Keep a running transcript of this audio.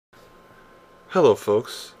Hello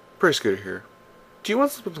folks, Pretty Scooter here. Do you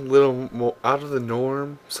want something a little more out of the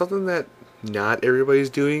norm? Something that not everybody's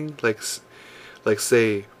doing, like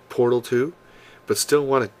say Portal 2, but still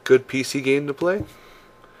want a good PC game to play?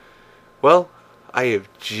 Well, I have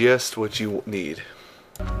just what you need.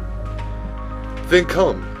 Then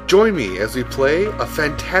come, join me as we play a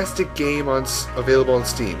fantastic game available on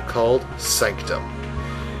Steam called Sanctum.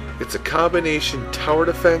 It's a combination tower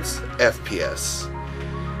defense FPS.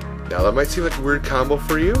 Now that might seem like a weird combo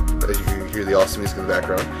for you, as you can hear the awesome music in the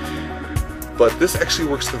background, but this actually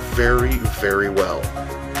works very, very well.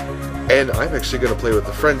 And I'm actually going to play with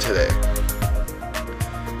a friend today.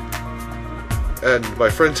 And my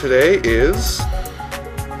friend today is...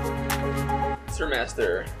 Sir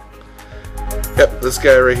Master. Yep, this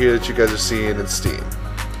guy right here that you guys are seeing in Steam.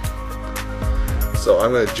 So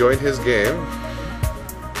I'm going to join his game,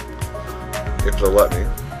 if they'll let me.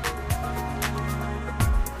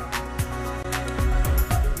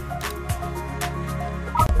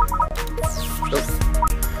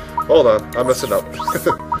 Hold on, I'm messing up.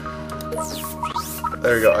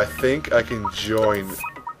 There we go. I think I can join.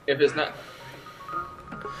 If it's not...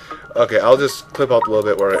 Okay, I'll just clip out a little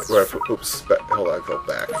bit where I put... Oops, hold on, go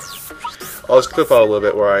back. I'll just clip out a little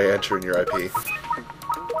bit where I enter in your IP.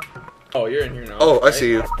 Oh, you're in here now. Oh, I right?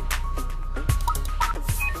 see you.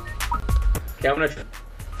 Okay, I'm gonna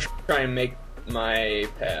try and make my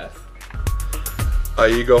path.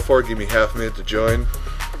 You go for it. Give me half a minute to join.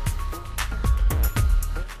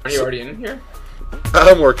 Are you already in here?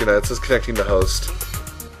 I'm working on it. It says connecting to host.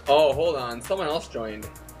 Oh, hold on. Someone else joined.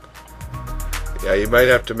 Yeah, you might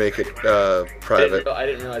have to make it private. I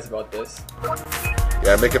didn't realize about this.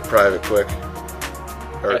 Yeah, make it private quick.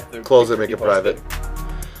 Or close it, make it private.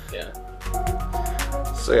 Yeah.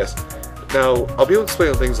 So yes. Now, I'll be able to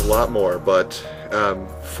explain things a lot more, but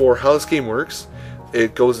for how this game works,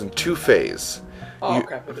 it goes in two phases. Oh,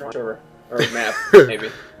 crap. It's wrong server. Or map, maybe.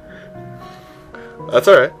 That's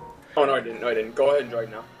alright. Oh, no, I didn't. No, I didn't. Go ahead and join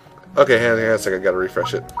now. Okay, hang on a second. I gotta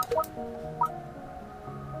refresh it.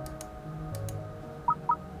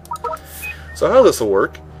 So how this will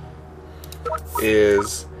work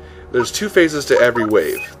is there's two phases to every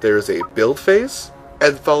wave. There's a build phase,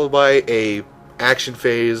 and followed by a action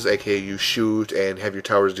phase, aka you shoot and have your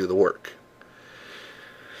towers do the work.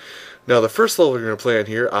 Now the first level we're going to play on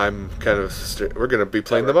here, we're going to be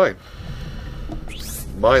playing the mine.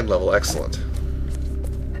 Mine level, excellent.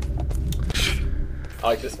 I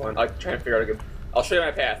like this one. I'll try and figure out a good... I'll show you my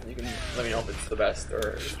path, and you can let me know if it's the best,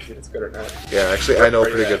 or if it's good or not. Yeah, actually, I know a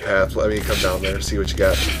pretty good path. Let me come down there and see what you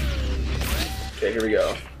got. Okay, here we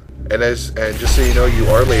go. And just so you know, you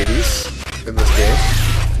are ladies in this game.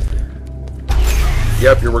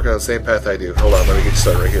 Yep, you're working on the same path I do. Hold on, let me get you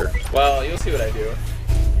started right here. Well, you'll see what I do.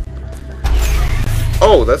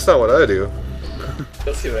 Oh, that's not what I do.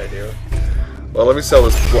 You'll see what I do. Well, let me sell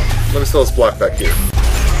this block back here.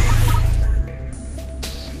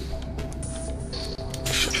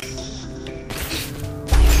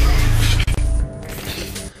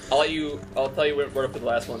 I'll tell you where to put the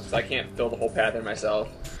last one, because I can't fill the whole path in myself.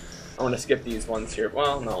 I want to skip these ones here.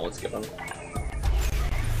 Well, no, I won't skip them.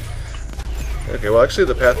 Okay, well actually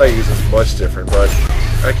the path I use is much different, but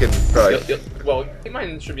I can probably... Well,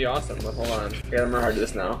 mine should be awesome, but hold on. I gotta remember how to do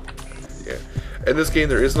this now. Yeah. In this game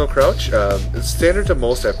there is no crouch. It's standard to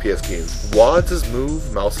most FPS games. WASD is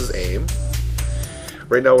move, mouse is aim.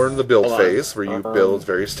 Right now we're in the build phase, where you build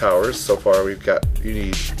various towers. So far you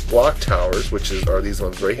need block towers, which are these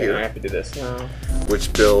ones right here. I have to do this now.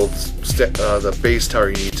 Which builds the base tower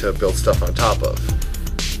you need to build stuff on top of.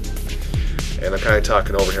 And I'm kind of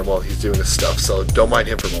talking over him while he's doing this stuff, so don't mind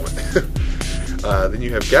him for a moment. Then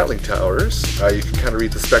you have Gatling towers. You can kind of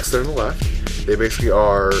read the specs there on the left. They basically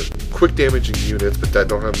are quick damaging units, but that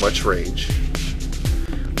don't have much range.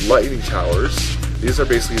 Lightning towers. These are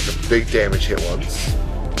basically the big damage hit ones.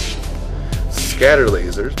 Scatter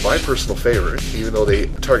lasers, my personal favorite, even though they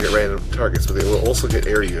target random targets, but they will also get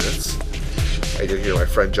air units. I can hear my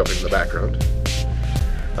friend jumping in the background.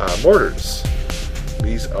 Mortars.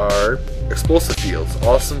 These are explosive fields,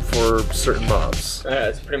 awesome for certain mobs.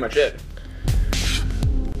 That's pretty much it.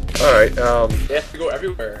 Alright, They have to go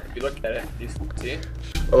everywhere. If you look at it, you see?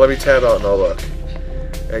 Well, let me tab out and I'll look.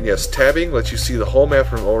 And yes, tabbing lets you see the whole map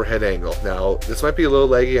from an overhead angle. Now, this might be a little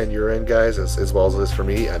laggy on your end, guys, as well as it is for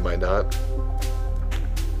me. I might not.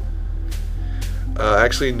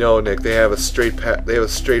 Actually, no, Nick. They have a straight path. They have a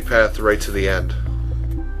straight path right to the end.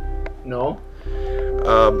 No.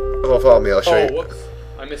 Well, follow me. I'll show you. Oh, whoops!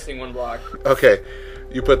 I'm missing one block. Okay,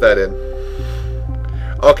 you put that in.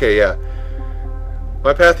 Okay, yeah.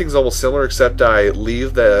 My pathing's almost similar, except I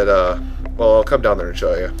leave that, well, I'll come down there and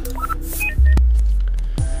show you.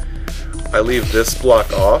 I leave this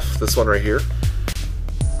block off, this one right here,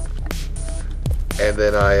 and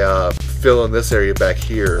then I fill in this area back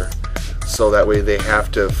here, so that way they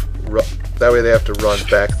have to run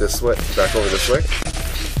back this way, back over this way,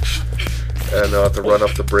 and they'll have to run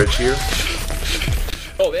up the bridge here.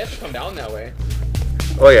 Oh, they have to come down that way.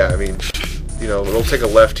 Oh yeah, I mean, you know, they'll take a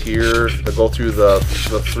left here, they'll go through the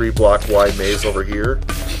 3-block wide maze over here.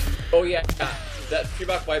 Oh yeah, that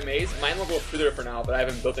 3-block wide maze, mine will go through there for now, but I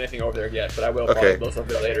haven't built anything over there yet, but I will probably build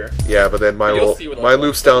something later. Yeah, but then mine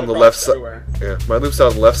loops down the left side. Yeah, mine loops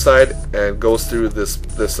down the left side and goes through this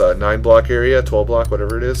 9-block area, 12-block,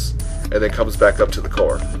 whatever it is, and then comes back up to the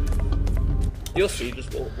core. You'll see,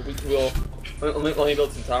 just we'll only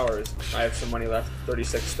build some towers. I have some money left,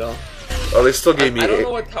 36 still. Oh, they still gave me. I don't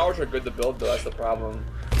know what towers are good to build though. That's the problem.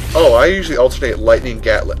 Oh, I usually alternate lightning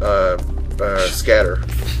scatter.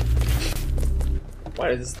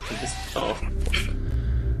 Why does this? Oh,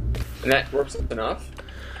 and that works enough.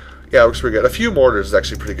 Yeah, it works pretty good. A few mortars is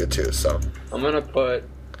actually pretty good too. So I'm gonna put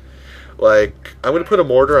a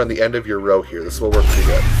mortar on the end of your row here. This will work pretty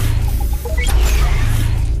good.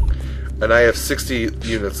 And I have 60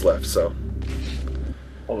 units left, so.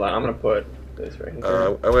 Hold on, I'm gonna put this right here.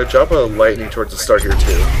 I'm gonna drop a lightning towards the start here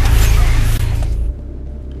too.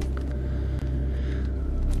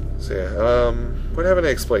 So yeah, what haven't I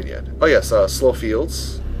explained yet? Oh yes, slow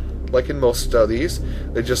fields. Like in most of these,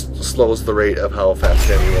 it just slows the rate of how fast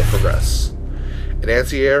the enemy will progress. In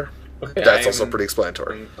anti-air, okay, that's also pretty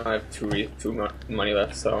explanatory. I have two money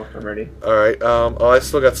left, so I'm ready. All right. I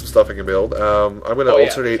still got some stuff I can build. I'm gonna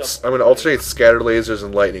alternate. I'm gonna alternate scatter lasers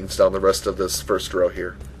and lightnings down the rest of this first row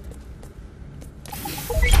here.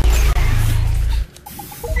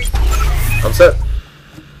 I'm set.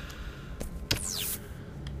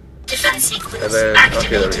 Defense sequence And then, okay,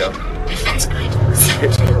 there we go. Defense grid set to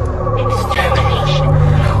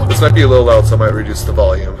extermination. This might be a little loud, so I might reduce the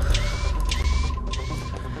volume.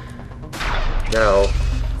 Now,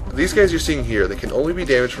 these guys you're seeing here, they can only be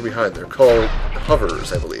damaged from behind. They're called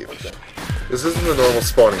hovers, I believe. This isn't the normal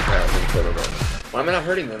spawning path in Photo. Why am I not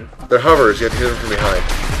hurting them? They're hovers, you have to hit them from behind.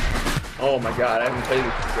 Oh my god, I haven't played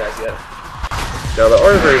with these guys yet. Now, there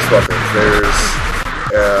are various weapons.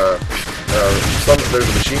 There's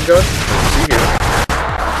a machine gun, see here.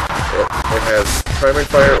 It has primary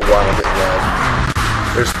fire while hitting red.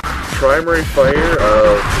 There's primary fire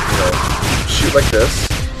of, shoot like this.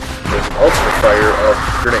 There's an alternate fire of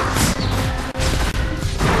grenades.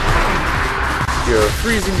 You have a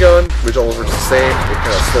freezing gun, which all works the same. It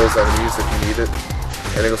kind of slows enemies if you need it.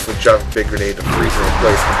 And then also drop a big grenade to freeze them in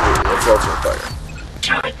place completely. That's the alternate fire.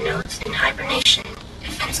 Turret nodes in hibernation.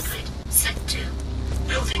 Defense grid set to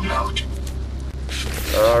building mode.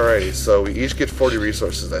 Alrighty, so we each get 40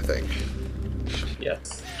 resources, I think.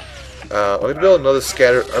 Yes. I'm gonna build another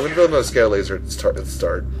scatter. I'm gonna build another scatter laser at the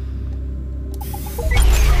start.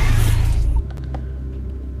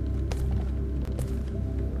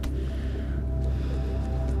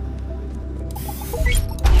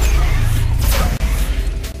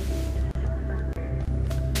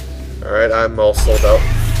 Alright, I'm all sold out.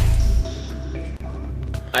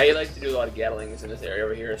 I like to do a lot of Gatlings in this area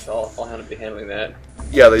over here, so I'll be handling that.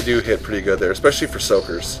 Yeah, they do hit pretty good there, especially for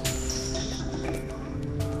soakers.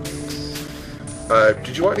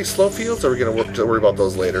 Did you want any slow fields, or are we going to worry about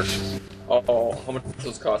those later? Oh, how much does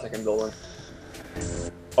those cost? I can build one.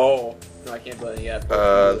 Oh, no, I can't build it yet.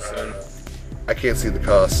 I can't see the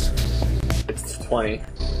cost. It's 20.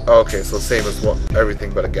 Oh, okay, so same as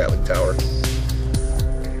everything but a Gatling tower.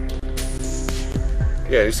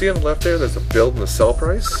 Yeah, you see on the left there, there's a build and a sell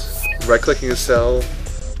price. Right-clicking a sell.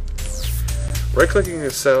 Right-clicking a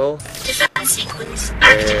sell. Defense sequence And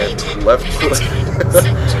activated. left-click.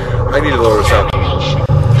 I need to lower the sound.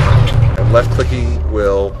 And left-clicking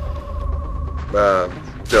will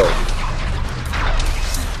build.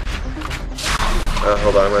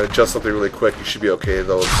 Hold on, I'm going to adjust something really quick. You should be okay,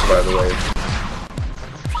 though, by the way.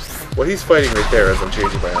 What he's fighting right there, as I'm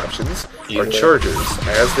changing my options, are chargers.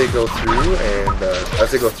 As they go through, and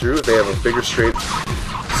if they have a bigger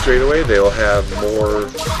straightaway, they'll have more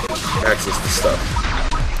access to stuff.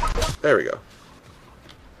 There we go.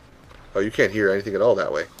 Oh, you can't hear anything at all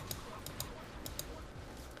that way.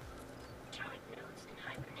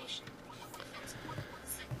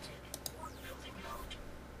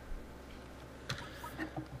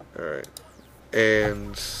 Alright.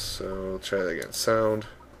 And so, try that again. Sound.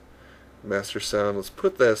 Master sound. Let's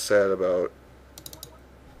put this at about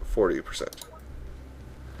 40%.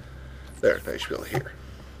 There, now you should be able to hear.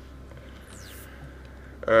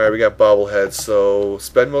 Alright, we got bobbleheads, so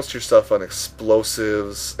spend most of your stuff on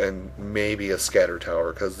explosives and maybe a scatter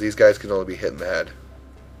tower, because these guys can only be hit in the head.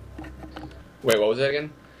 Wait, what was that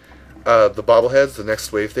again? The bobbleheads, the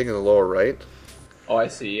next wave thing in the lower right. Oh, I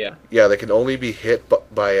see. Yeah. Yeah, they can only be hit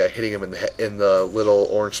by hitting them in the little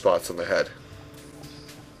orange spots on the head.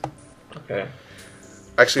 Okay.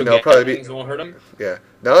 Actually, So no, probably be. things won't hurt him. Yeah,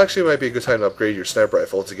 now actually might be a good time to upgrade your sniper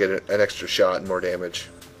rifle to get an extra shot and more damage.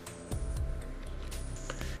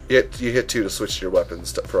 You hit 2 to switch to your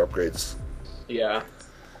weapons for upgrades. Yeah.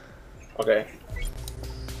 Okay.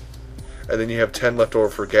 And then you have 10 left over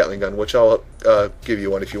for Gatling gun, which I'll give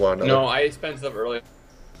you one if you want another. No, I spent stuff earlier.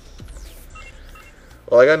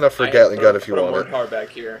 Well, I got enough for Gatling gun if you want more it. power back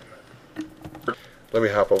here. Let me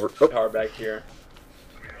hop over. Oh. Tower back here.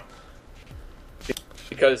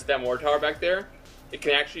 Because that mortar tower back there, it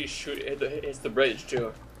can actually shoot. It hits the bridge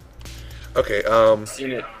too. Okay.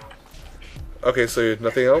 Seen it. Okay, so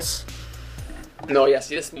nothing else. No, yeah.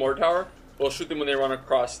 See this mortar tower? We'll shoot them when they run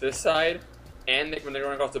across this side, and when they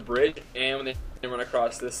run across the bridge, and when they run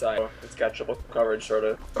across this side. So it's got triple coverage, sort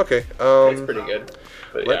of. Okay. It's pretty good.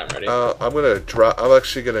 But yeah, I'm ready. I'm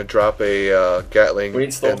actually gonna drop a Gatling. We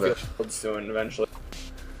need slow fields soon, eventually.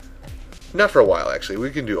 Not for a while, actually.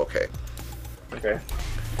 We can do okay. Okay.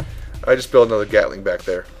 I just built another Gatling back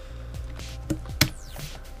there.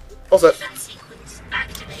 All set. Sequence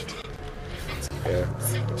activated. Yeah.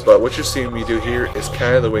 But what you're seeing me do here is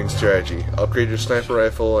kind of the wing strategy. Upgrade your sniper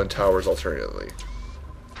rifle and towers alternately.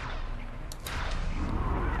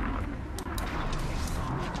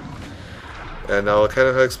 And now, kind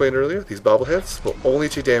of how I explained earlier, these bobbleheads will only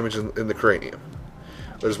take damage in the cranium.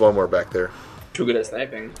 There's one more back there. Too good at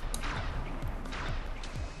sniping.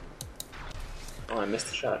 Oh, I missed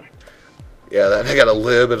the shot. Yeah, I got a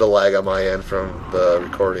little bit of lag on my end from the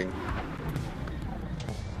recording.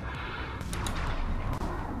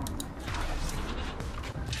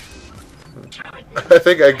 I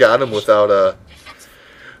think I got him without I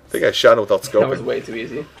think I shot him without scoping. That was way too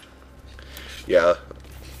easy. Yeah.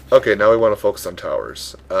 Okay, now we want to focus on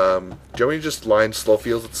towers. Do you want me to just line slow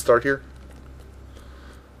fields at the start here?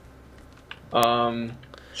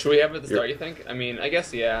 Should we have it at the start, you think? I mean, I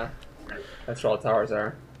guess, yeah. That's where all the towers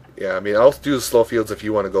are. Yeah, I mean, I'll do the slow fields if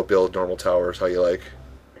you want to go build normal towers, how you like.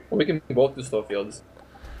 Well, we can both do slow fields.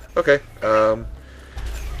 Okay. I'll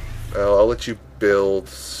let you build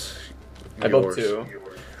I built 2.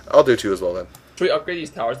 I'll do 2 as well then. Should we upgrade these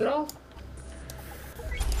towers at all?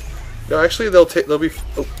 No, actually, they'll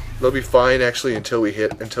be fine actually until we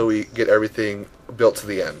get everything built to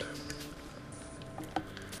the end.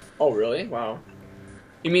 Oh, really? Wow.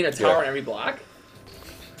 You mean a tower in every block?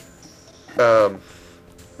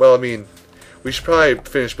 Well, I mean, we should probably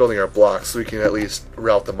finish building our blocks so we can at least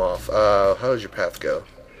route them off. How does your path go?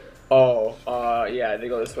 Oh, yeah, they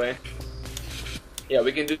go this way. Yeah,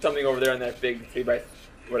 we can do something over there in that big 3x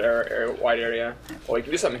wide area. Well, we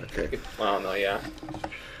can do something. Okay. Well, no, yeah.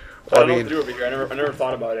 Well, I don't know what to do over here. I never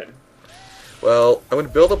thought about it. Well, I'm going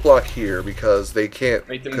to build a block here because they can't,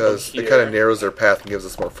 because it kind of narrows their path and gives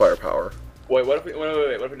us more firepower. Wait, what if we what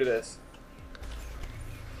if we do this?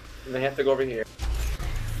 And they have to go over here.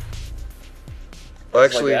 Well,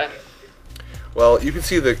 actually, like that? well, you can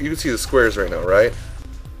see the squares right now, right?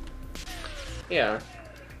 Yeah.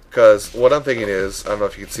 Because what I'm thinking is, I don't know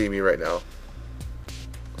if you can see me right now.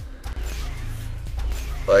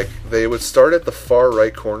 Like, they would start at the far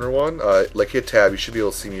right corner one. Like, hit tab, you should be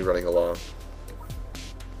able to see me running along.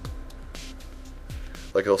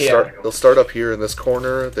 Like, they'll start up here in this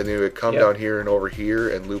corner, then they would come down here and over here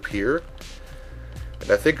and loop here.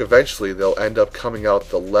 And I think eventually they'll end up coming out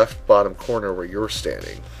the left bottom corner where you're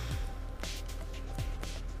standing.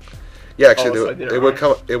 Yeah, actually, it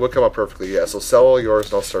would come up perfectly. Yeah, so sell all yours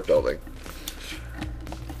and I'll start building.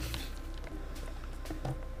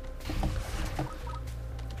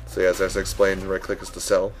 So yeah, as I explained, right click is to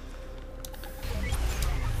sell.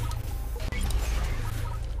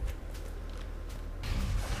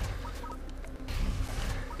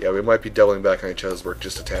 Yeah, we might be doubling back on each other's work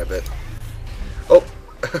just a tad bit. Oh,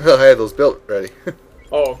 I had those built ready.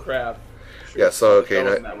 Oh crap. Yeah, so okay,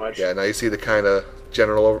 now, now you see the kind of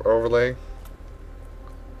general overlaying.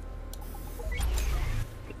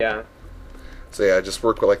 Yeah. So yeah, just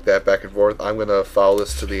work like that back and forth. I'm gonna follow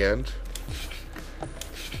this to the end.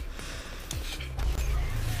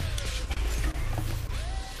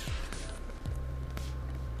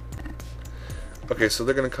 Okay, so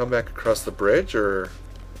they're gonna come back across the bridge, or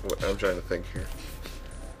what? I'm trying to think here.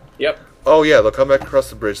 Yep. Oh yeah, they'll come back across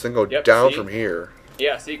the bridge, then go down from here.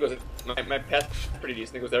 Yeah, see, it goes. My path's pretty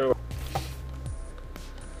decent. It goes everywhere.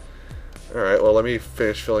 All right. Well, let me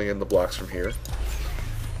finish filling in the blocks from here.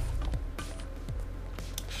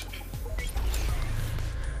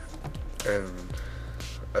 And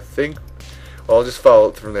I think, I'll just follow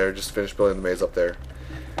it from there. Just finish building the maze up there.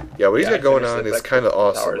 Yeah, what he's got going on is kind of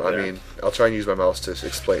awesome. I mean, I'll try and use my mouse to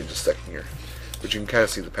explain just a second here. But you can kind of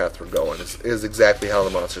see the path we're going. Is exactly how the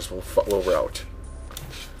monsters will route.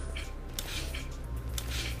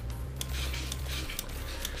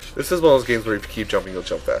 This is one of those games where if you keep jumping, you'll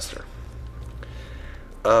jump faster.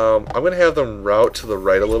 I'm going to have them route to the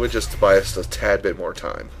right a little bit just to buy us a tad bit more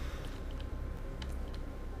time.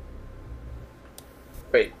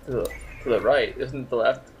 Wait, to the right? Isn't the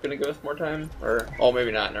left going to give us more time? Or oh,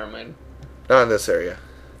 maybe not. Never mind. Not in this area.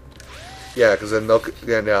 Yeah, because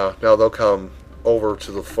then now they'll come over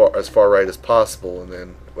to the as far right as possible, and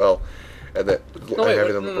then and then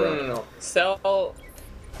having them no. Sell. Oh,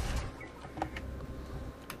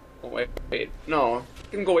 wait, no.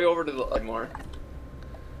 You can go way over to the left more.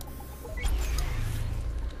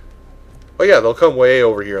 Oh yeah, they'll come way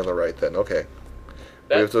over here on the right then. Okay.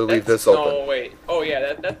 We have to leave this open. No, wait. Oh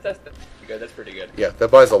yeah, that's good. That's pretty good. Yeah, that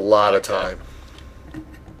buys a lot of time.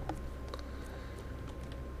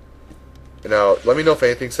 Now, let me know if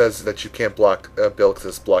anything says that you can't build because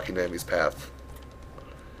it's blocking the enemy's path.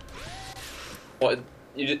 Well,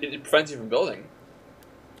 it prevents you from building.